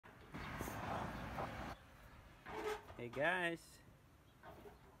Hey guys,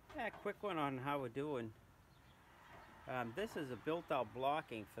 yeah, quick one on how we're doing. This is a built-out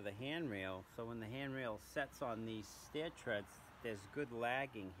blocking for the handrail, so when the handrail sets on these stair treads, there's good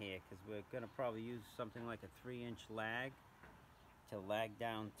lagging here because we're going to probably use something like a 3-inch lag to lag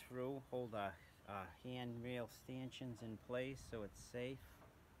down through, hold our handrail stanchions in place so it's safe.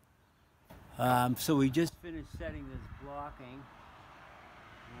 So we just finished setting this blocking,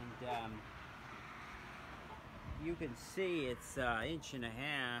 and you can see it's 1.5 inches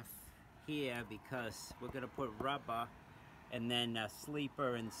here because we're going to put rubber and then a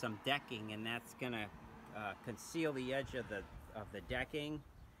sleeper and some decking, and that's going to conceal the edge of the decking.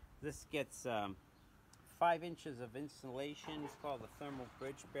 This gets 5 inches of insulation. It's called the thermal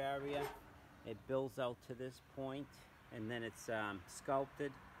bridge barrier. It builds out to this point, and then it's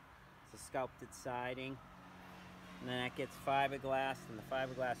sculpted. It's a sculpted siding, and then that gets fiberglass, and the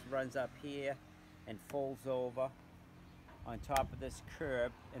fiberglass runs up here and folds over on top of this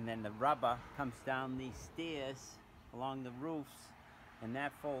curb, and then the rubber comes down these stairs along the roofs, and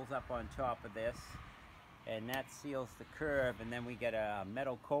that folds up on top of this, and that seals the curb, and then we get a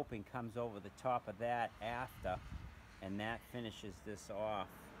metal coping comes over the top of that after, and that finishes this off.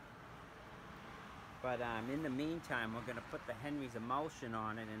 But in the meantime, we're going to put the Henry's emulsion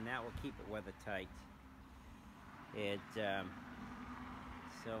on it, and that will keep it weather tight.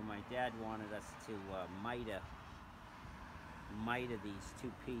 So my dad wanted us to miter these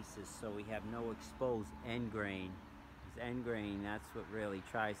two pieces so we have no exposed end grain. Because end grain, that's what really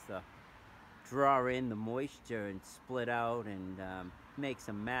tries to draw in the moisture and split out and makes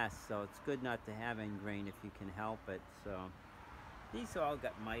a mess. So it's good not to have end grain if you can help it. So these all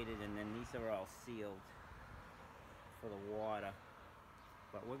got mitered, and then these are all sealed for the water.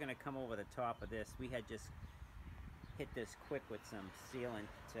 But we're going to come over the top of this. We had just hit this quick with some sealant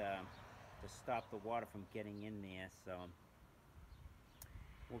to stop the water from getting in there, so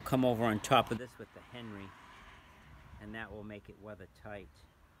we'll come over on top of this with the Henry, and that will make it weather tight.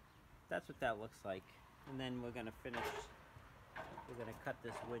 That's what that looks like. And then we're going to finish, we're going to cut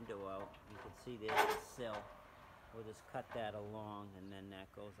this window out. You can see there's the sill. We'll just cut that along, and then that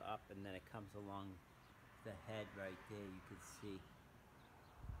goes up, and then it comes along the head right there, you can see.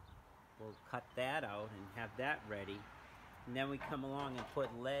 We'll cut that out and have that ready, and then we come along and put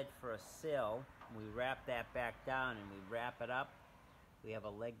lead for a sill. We wrap that back down, and we wrap it up. We have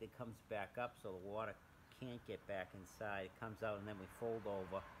a leg that comes back up so the water can't get back inside. It comes out, and then we fold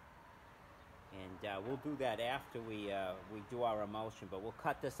over, and we'll do that after we do our emulsion. But we'll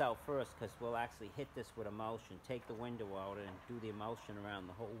cut this out first because we'll actually hit this with emulsion, take the window out, and do the emulsion around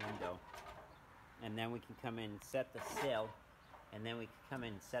the whole window, and then we can come in and set the sill. And then we can come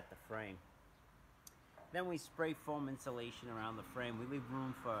in and set the frame. Then we spray foam insulation around the frame. We leave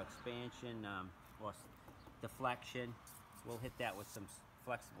room for expansion or deflection. We'll hit that with some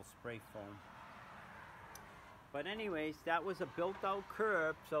flexible spray foam. But anyways, that was a built-out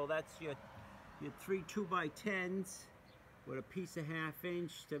curb. So that's your 3 2x10s with a piece of 1/2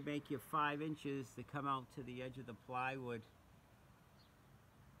 inch to make your 5 inches to come out to the edge of the plywood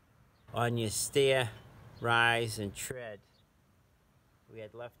on your stair, rise, and tread. We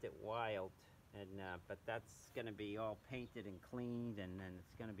had left it wild, and but that's going to be all painted and cleaned, and then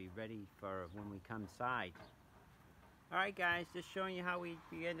it's going to be ready for when we come inside. Alright guys, just showing you how we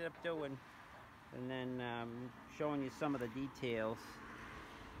ended up doing, and then showing you some of the details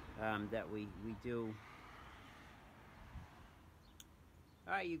that we do.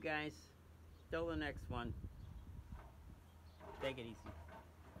 Alright you guys, till the next one. Take it easy.